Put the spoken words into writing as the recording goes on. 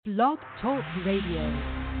Blog Talk Radio.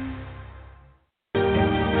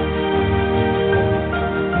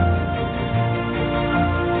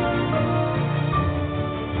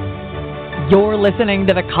 You're listening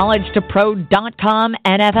to the College2Pro.com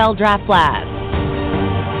NFL Draft Blast.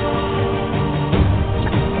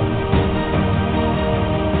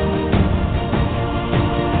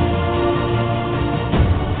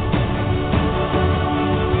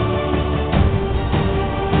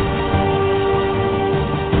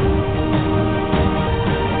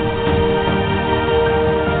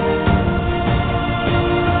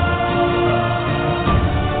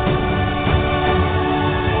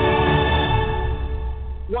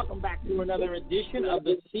 Another edition of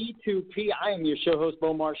the C2P. I am your show host,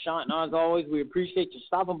 Bo Marchionte, and as always, we appreciate you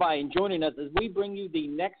stopping by and joining us as we bring you the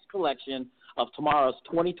next collection of tomorrow's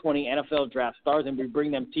 2020 NFL Draft Stars, and we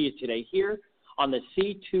bring them to you today here on the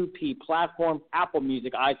C2P platform, Apple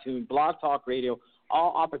Music, iTunes, Blog Talk Radio,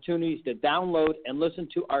 all opportunities to download and listen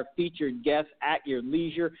to our featured guests at your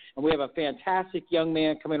leisure. And we have a fantastic young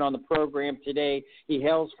man coming on the program today. He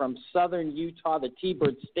hails from Southern Utah, the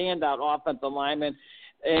T-Bird standout offensive lineman.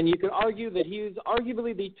 And you could argue that he was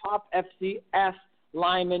arguably the top FCS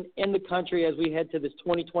lineman in the country as we head to this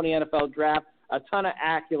 2020 NFL Draft. A ton of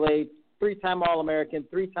accolades, three-time All-American,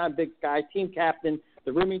 three-time Big Sky, team captain,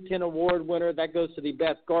 the Remington Award winner. That goes to the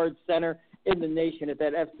best guard center in the nation at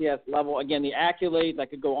that FCS level. Again, the accolades, I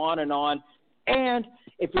could go on and on. And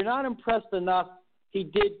if you're not impressed enough, he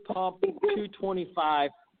did pump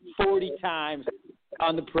 225 40 times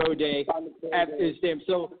on the pro day at his gym.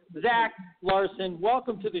 So, Zach Larsen,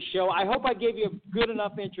 welcome to the show. I hope I gave you a good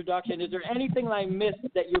enough introduction. Is there anything I missed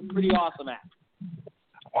that you're pretty awesome at?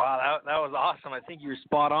 Wow, that was awesome. I think you were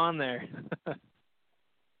spot on there.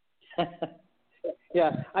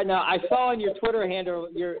 Yeah, I know. I saw on your Twitter handle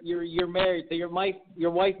you're married, so your wife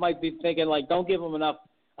might be thinking like, don't give him enough.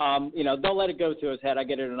 Don't let it go to his head. I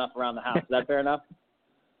get it enough around the house. Is that fair enough?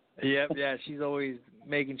 Yep, yeah, she's always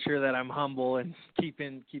making sure that I'm humble and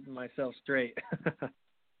keeping myself straight.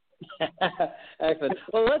 Excellent.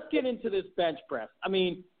 Well, let's get into this bench press.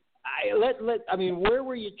 Where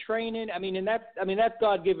were you training? That's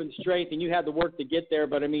God-given strength, and you had the work to get there.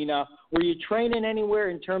 But were you training anywhere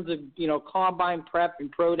in terms of combine prep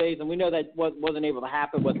and pro days? And we know that wasn't able to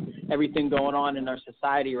happen with everything going on in our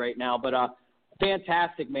society right now. But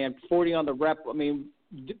fantastic, man. 40 on the rep.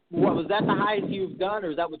 What was that the highest you've done, or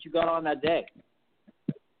is that what you got on that day?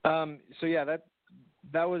 So yeah,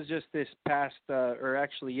 that was just this past, or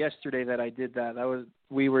actually yesterday that I did that.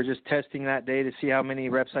 We were just testing that day to see how many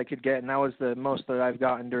reps I could get, and that was the most that I've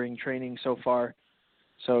gotten during training so far.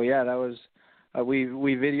 So yeah, that was we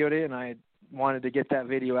videoed it, and I wanted to get that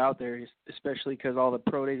video out there, especially because all the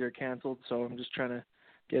pro days are canceled. So I'm just trying to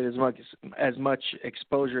get as much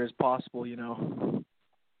exposure as possible,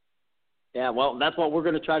 Yeah, well, that's what we're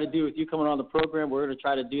going to try to do with you coming on the program. We're going to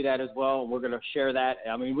try to do that as well, and we're going to share that.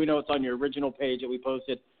 We know it's on your original page that we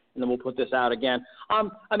posted, and then we'll put this out again.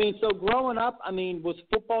 So growing up, was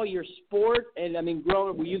football your sport? And,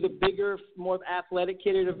 growing up, were you the bigger, more athletic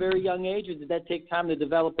kid at a very young age, or did that take time to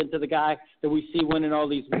develop into the guy that we see winning all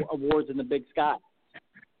these awards in the Big Sky?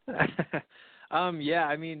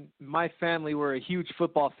 Yeah, my family, we're a huge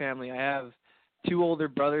football family. I have two older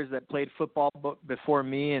brothers that played football before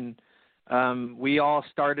me, and we all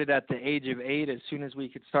started at the age of 8 as soon as we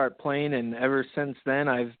could start playing, and ever since then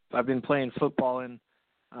I've been playing football. And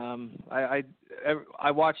I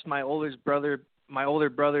watched my older brothers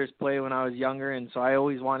play when I was younger, and so I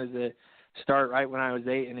always wanted to start right when I was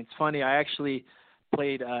 8. And it's funny, I actually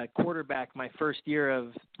played quarterback my first year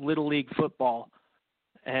of Little League football,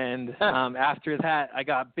 and after that I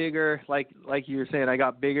got bigger, like you were saying, I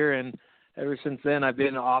got bigger, and ever since then I've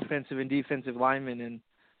been an offensive and defensive lineman. And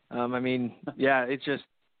yeah,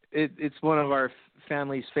 it's one of our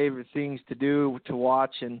family's favorite things to do, to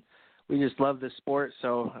watch, and we just love the sport.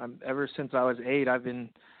 So ever since I was 8, I've been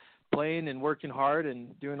playing and working hard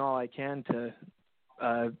and doing all I can to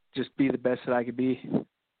just be the best that I could be.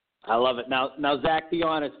 I love it. Now, Zach, be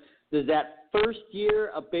honest. Does that first year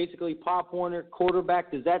of basically Pop Warner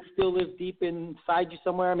quarterback, does that still live deep inside you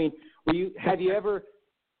somewhere? Have you ever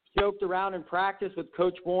joked around in practice with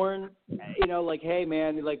Coach Warren, like, hey,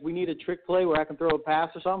 man, like we need a trick play where I can throw a pass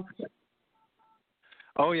or something?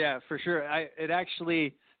 Oh, yeah, for sure.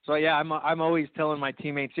 I'm always telling my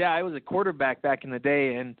teammates, yeah, I was a quarterback back in the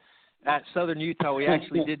day, and at Southern Utah we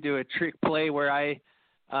actually did do a trick play where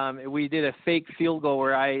we did a fake field goal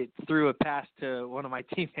where I threw a pass to one of my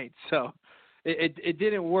teammates. So it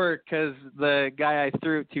didn't work because the guy I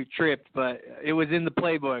threw it to tripped, but it was in the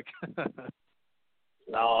playbook.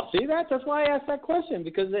 Oh, see, that's why I asked that question,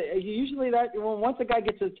 because usually once a guy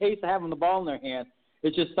gets a taste of having the ball in their hand,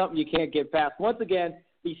 it's just something you can't get past. Once again,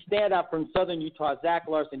 the standout from Southern Utah, Zach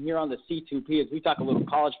Larsen, here on the C2P as we talk a little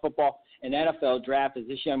college football and NFL draft as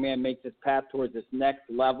this young man makes his path towards this next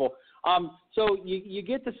level. So you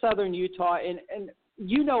get to Southern Utah, and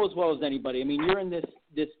you know as well as anybody. I mean, you're in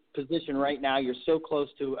this position right now. You're so close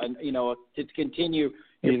to to continue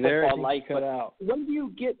your football life. Cut out. When do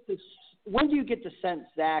you get the sense,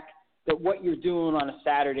 Zach, that what you're doing on a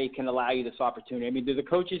Saturday can allow you this opportunity? I mean, do the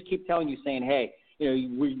coaches keep telling you, saying, hey,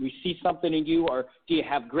 we see something in you, or do you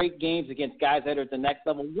have great games against guys that are at the next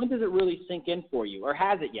level? When does it really sink in for you, or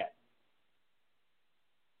has it yet?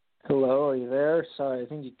 Hello, are you there? Sorry, I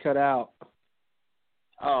think you cut out.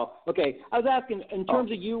 Oh, okay. I was asking, in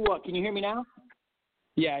terms of you, can you hear me now?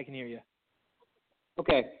 Yeah, I can hear you.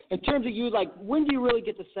 Okay. In terms of you, when do you really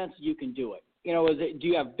get the sense that you can do it? Do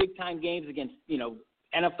you have big-time games against,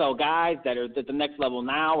 NFL guys that are at the next level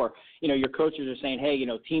now, or, your coaches are saying, hey,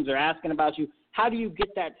 teams are asking about you? How do you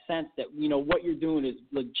get that sense that, what you're doing is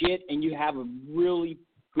legit and you have a really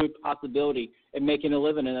good possibility at making a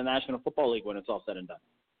living in the National Football League when it's all said and done?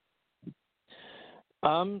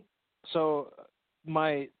 So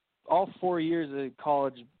all 4 years of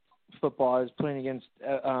college football, I was playing against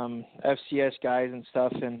FCS guys and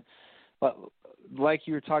stuff, but like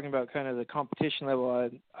you were talking about, kind of the competition level,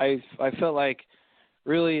 I felt like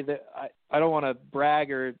really that I don't want to brag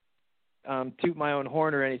or toot my own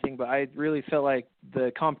horn or anything, but I really felt like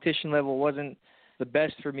the competition level wasn't the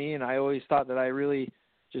best for me, and I always thought that I really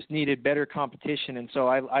just needed better competition. And so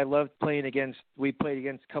I loved playing we played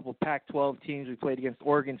against a couple Pac-12 teams. We played against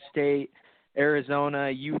Oregon State, Arizona,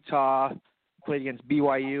 Utah, played against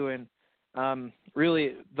BYU, and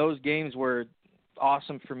really those games were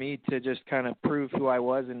awesome for me to just kind of prove who I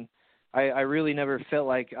was. And I really never felt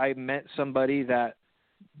like I met somebody that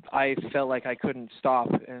I felt like I couldn't stop.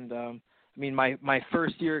 And I mean, my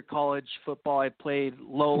first year of college football, I played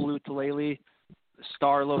Lo Lutulele,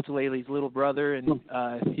 Star Lotulele's little brother, and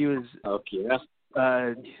he was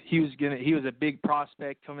he was a big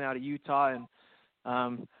prospect coming out of Utah,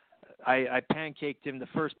 and I pancaked him the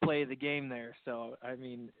first play of the game there. So I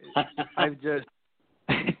mean, I've just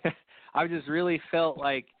really felt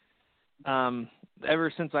like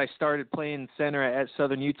ever since I started playing center at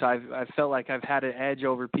Southern Utah, I felt like I've had an edge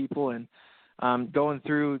over people. And going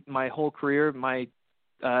through my whole career, my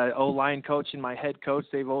O-line coach and my head coach,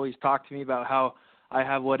 they've always talked to me about how I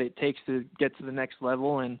have what it takes to get to the next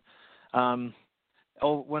level. And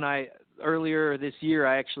earlier this year,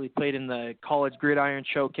 I actually played in the College Gridiron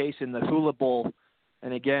Showcase in the Hula Bowl.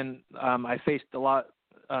 And again, I faced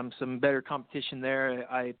some better competition there.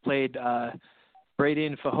 I played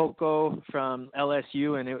Braden Fahoko from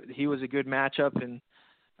LSU, and he was a good matchup. And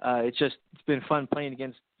it's been fun playing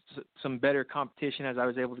against some better competition as I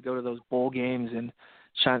was able to go to those bowl games and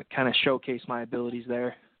kind of showcase my abilities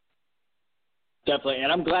there. Definitely,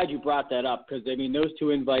 and I'm glad you brought that up because, I mean, those two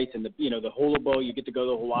invites and the Hula Bowl, you get to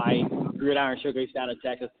go to Hawaii, Gridiron Showcase down in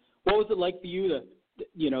Texas. What was it like for you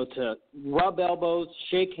to rub elbows,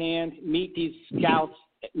 shake hands, meet these scouts,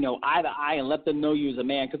 eye to eye, and let them know you as a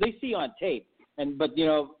man? Because they see you on tape. But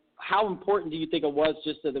how important do you think it was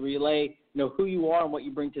just to the relay, who you are and what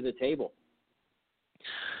you bring to the table?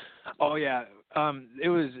 Oh yeah, it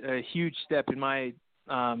was a huge step in my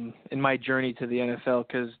journey to the NFL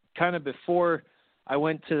because kind of before I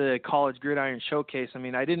went to the College Gridiron Showcase, I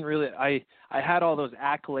mean, I had all those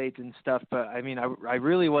accolades and stuff, but I mean, I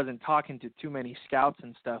really wasn't talking to too many scouts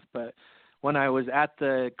and stuff. But when I was at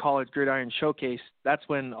the College Gridiron Showcase, that's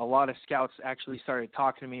when a lot of scouts actually started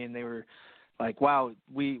talking to me, and they were like, wow,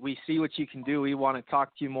 we see what you can do. We want to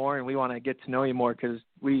talk to you more, and we want to get to know you more because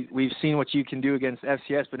we've seen what you can do against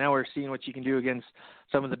FCS, but now we're seeing what you can do against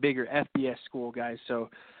some of the bigger FBS school guys.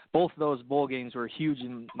 So both of those bowl games were huge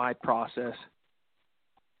in my process.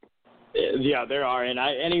 Yeah, there are. And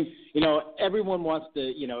everyone wants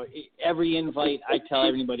to, every invite, I tell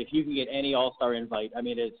everybody, if you can get any all-star invite, I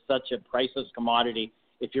mean, it's such a priceless commodity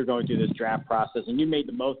if you're going through this draft process. And you made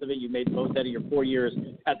the most of it. You made the most out of your 4 years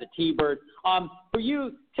as a T-Bird. For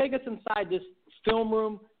you, take us inside this film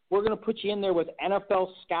room. We're going to put you in there with NFL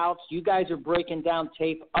scouts. You guys are breaking down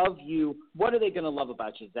tape of you. What are they going to love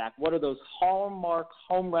about you, Zach? What are those hallmark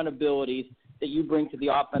home run abilities that you bring to the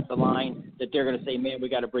offensive line that they're going to say, man, we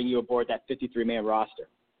got to bring you aboard that 53-man roster?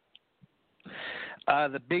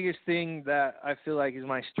 The biggest thing that I feel like is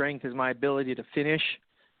my strength is my ability to finish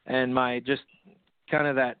and my just kind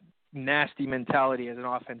of that nasty mentality as an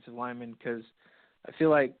offensive lineman, because I feel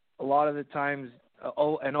like a lot of the times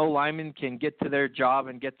an O-lineman can get to their job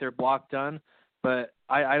and get their block done, But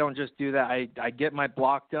I don't just do that. I get my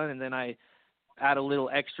block done, and then I add a little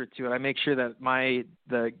extra to it. I make sure that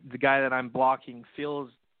the guy that I'm blocking feels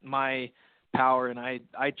my power, and I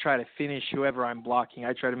try to finish whoever I'm blocking.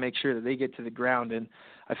 I try to make sure that they get to the ground, and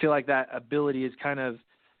I feel like that ability is kind of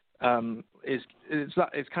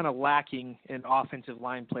it's kind of lacking in offensive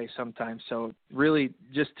line play sometimes. So really,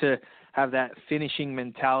 just to have that finishing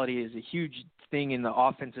mentality is a huge thing in the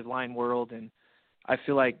offensive line world, and I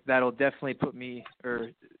feel like that'll definitely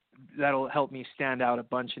that'll help me stand out a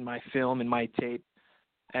bunch in my film and my tape.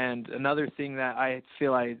 And another thing that I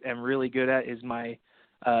feel I am really good at is my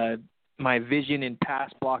vision in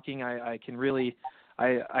pass blocking. I can really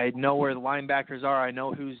I know where the linebackers are. I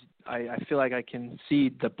know I feel like I can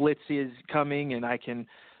see the blitz is coming, and I can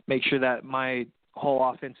make sure that my whole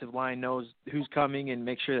offensive line knows who's coming and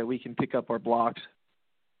make sure that we can pick up our blocks.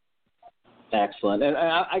 Excellent. And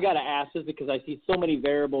I got to ask this because I see so many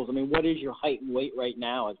variables. I mean, what is your height and weight right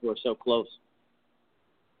now as we're so close?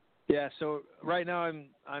 Yeah, so right now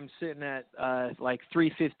I'm sitting at like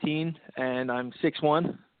 315, and I'm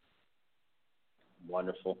 6'1".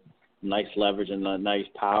 Wonderful. Nice leverage and nice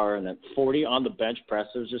power, and then 40 on the bench press.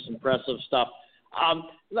 It was just impressive stuff.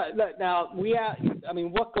 Now,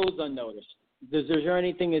 what goes unnoticed? Is there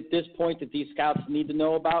anything at this point that these scouts need to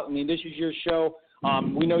know about? I mean, this is your show.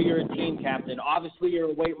 We know you're a team captain. Obviously, you're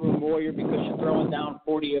a weight room warrior because you're throwing down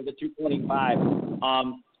 40 of the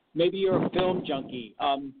 225. Maybe you're a film junkie.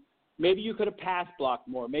 Maybe you could have pass blocked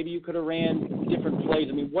more. Maybe you could have ran different plays.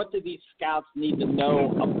 I mean, what do these scouts need to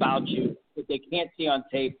know about you that they can't see on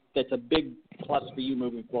tape that's a big plus for you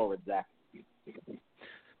moving forward, Zach?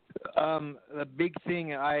 The big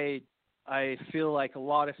thing I feel like a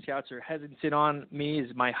lot of scouts are hesitant on me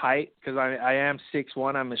is my height, because I am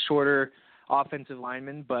 6'1". I'm a shorter offensive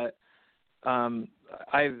lineman, but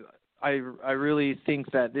I really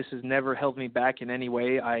think that this has never held me back in any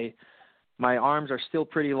way. My arms are still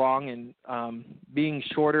pretty long, and being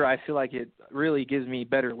shorter, I feel like it really gives me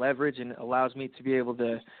better leverage and allows me to be able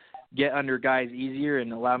to get under guys easier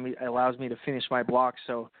and allows me to finish my blocks.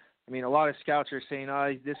 So, I mean, a lot of scouts are saying,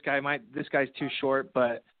 "Oh, this guy's too short,"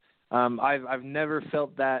 but I've never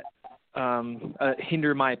felt that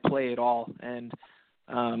hinder my play at all, and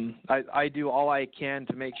I do all I can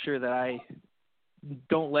to make sure that I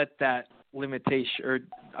don't let that limitation, or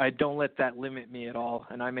I don't let that limit me at all,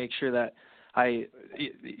 and I make sure that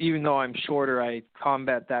even though I'm shorter, I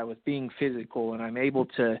combat that with being physical, and I'm able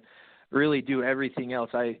to really do everything else.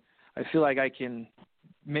 I feel like I can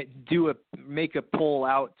make a pull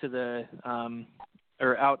out to the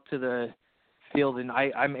field, and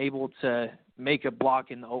I'm able to make a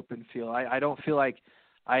block in the open field. I don't feel like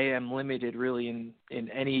I am limited really in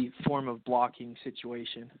any form of blocking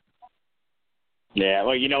situation. Yeah,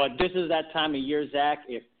 well, you know what? This is that time of year, Zach.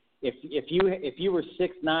 If you were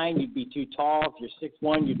 6'9", you'd be too tall. If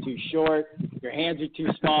you're 6'1", you're too short. Your hands are too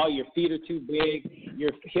small. Your feet are too big.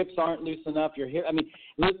 Your hips aren't loose enough.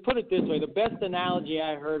 Let's put it this way. The best analogy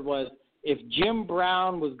I heard was if Jim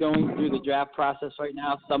Brown was going through the draft process right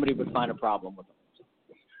now, somebody would find a problem with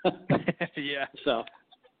him. Yeah. So,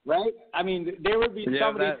 right? I mean, there would be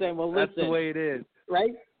somebody saying, well, listen. That's the way it is.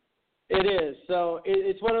 Right? It is. So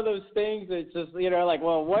it's one of those things that's just, like,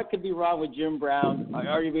 well, what could be wrong with Jim Brown?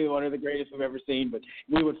 Arguably one of the greatest we've ever seen, but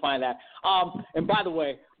we would find that. And by the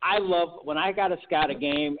way, I love when I got to scout a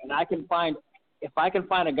game and if I can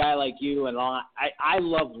find a guy like you, and I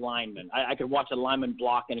love linemen. I could watch a lineman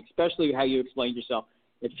block, and especially how you explained yourself.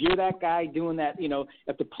 If you're that guy doing that,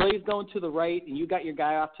 if the play's going to the right and you got your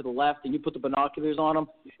guy off to the left and you put the binoculars on him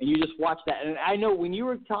and you just watch that. And I know when you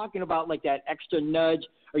were talking about like that extra nudge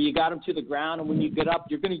or you got him to the ground, and when you get up,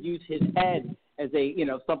 you're going to use his head as a,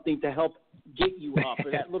 something to help get you up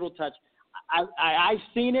or that little touch. I've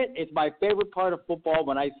seen it. It's my favorite part of football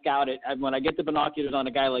when I scout it. When I get the binoculars on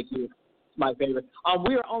a guy like you, it's my favorite.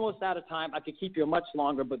 We are almost out of time. I could keep you much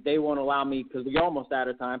longer, but they won't allow me because we're almost out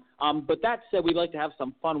of time. But that said, we'd like to have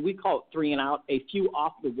some fun. We call it 3 and Out, a few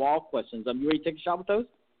off-the-wall questions. You ready to take a shot with those?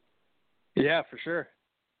 Yeah, for sure.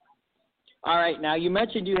 All right. Now, you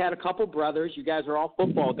mentioned you had a couple brothers. You guys are all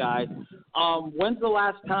football guys. When's the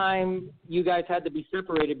last time you guys had to be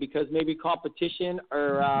separated because maybe competition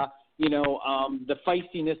or, the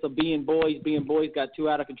feistiness of being boys got too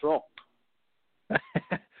out of control?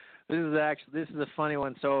 This is a funny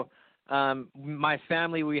one. So my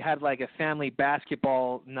family, we had like a family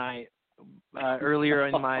basketball night earlier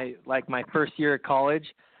in my first year at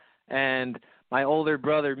college, and my older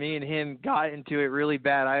brother, me and him got into it really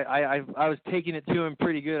bad. I was taking it to him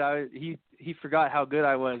pretty good. He forgot how good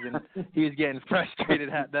I was, and he was getting frustrated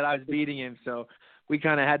that I was beating him. So we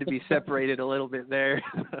kind of had to be separated a little bit there.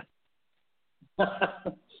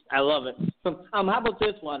 I love it. How about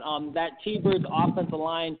this one? That T-Birds offensive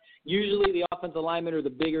line, usually the offensive linemen are the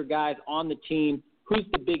bigger guys on the team. Who's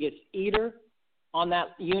the biggest eater on that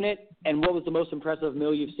unit, and what was the most impressive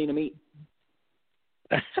meal you've seen him eat?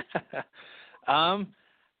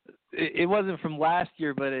 It wasn't from last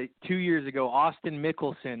year, but 2 years ago, Austin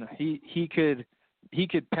Mickelson, he could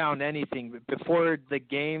pound anything. But before the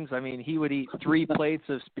games, I mean, he would eat 3 plates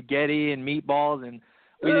of spaghetti and meatballs, and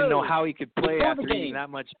we didn't know how he could play after eating that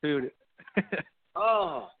much food.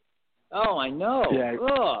 Oh, I know. Yeah.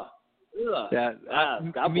 Ugh.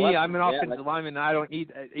 Yeah. Me, I'm an offensive lineman, and I don't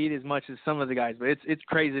eat as much as some of the guys, but it's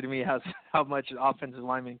crazy to me how much an offensive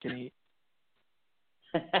lineman can eat.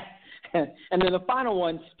 And then the final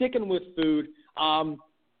one, sticking with food,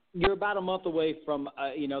 you're about a month away from,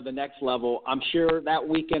 the next level. I'm sure that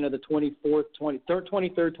weekend of the 23rd,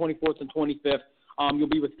 24th, and 25th, you'll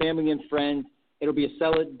be with family and friends. It'll be a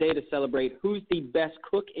day to celebrate. Who's the best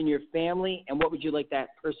cook in your family, and what would you like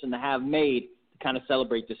that person to have made to kind of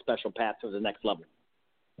celebrate this special path to the next level?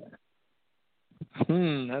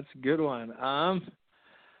 That's a good one. I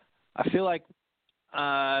feel like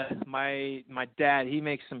my dad, he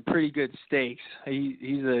makes some pretty good steaks.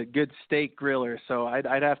 He's a good steak griller, so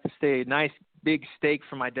I'd have to say a nice big steak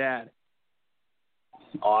for my dad.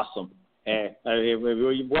 Awesome. Hey,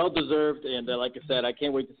 well deserved, and like I said, I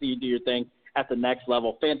can't wait to see you do your thing at the next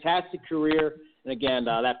level. Fantastic career, and again,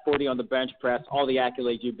 that 40 on the bench press, all the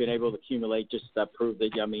accolades you've been able to accumulate just prove that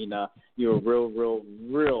you're a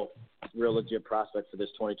real legit prospect for this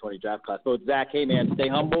 2020 draft class. So, Zach, hey, man, stay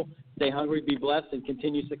humble, stay hungry, be blessed, and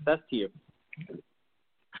continue success to you.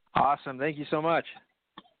 Awesome. Thank you so much.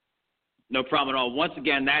 No problem at all. Once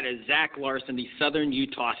again, that is Zach Larsen, the Southern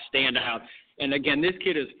Utah standout. And, again, this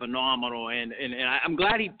kid is phenomenal, and I'm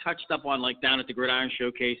glad he touched up on, down at the Gridiron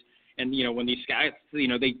Showcase. And, when these guys,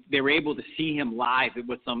 they were able to see him live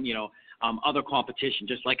with some, other competition,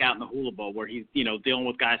 just like out in the Hula Bowl, where he's, dealing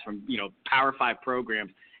with guys from, Power 5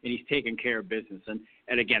 programs, and he's taking care of business.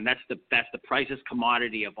 And again, that's the priceless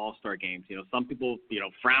commodity of all-star games. Some people,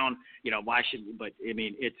 frown, why should, but I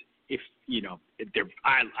mean,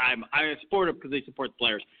 I'm supportive because they support the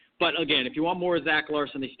players. But again, if you want more of Zach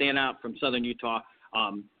Larsen, they stand out from Southern Utah,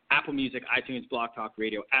 Apple Music, iTunes, Blog Talk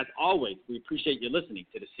Radio. As always, we appreciate you listening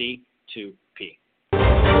to the C2P.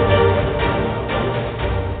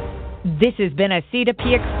 This has been a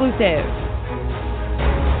C2P exclusive.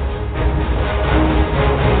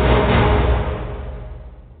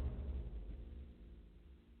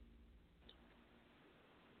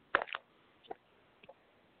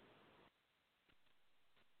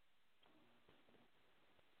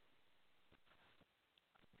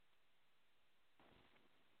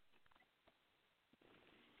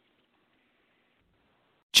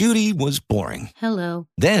 Judy was boring. Hello.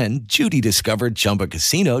 Then Judy discovered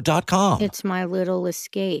ChumbaCasino.com. It's my little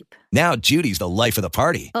escape. Now Judy's the life of the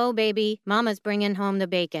party. Oh, baby, mama's bringing home the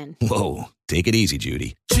bacon. Whoa, take it easy,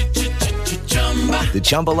 Judy. The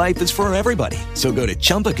Chumba life is for everybody. So go to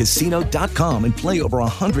ChumbaCasino.com and play over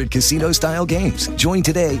 100 casino-style games. Join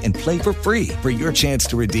today and play for free for your chance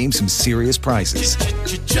to redeem some serious prizes.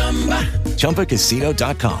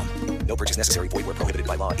 ChumbaCasino.com. No purchase necessary. Void where prohibited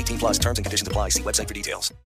by law. 18+ terms and conditions apply. See website for details.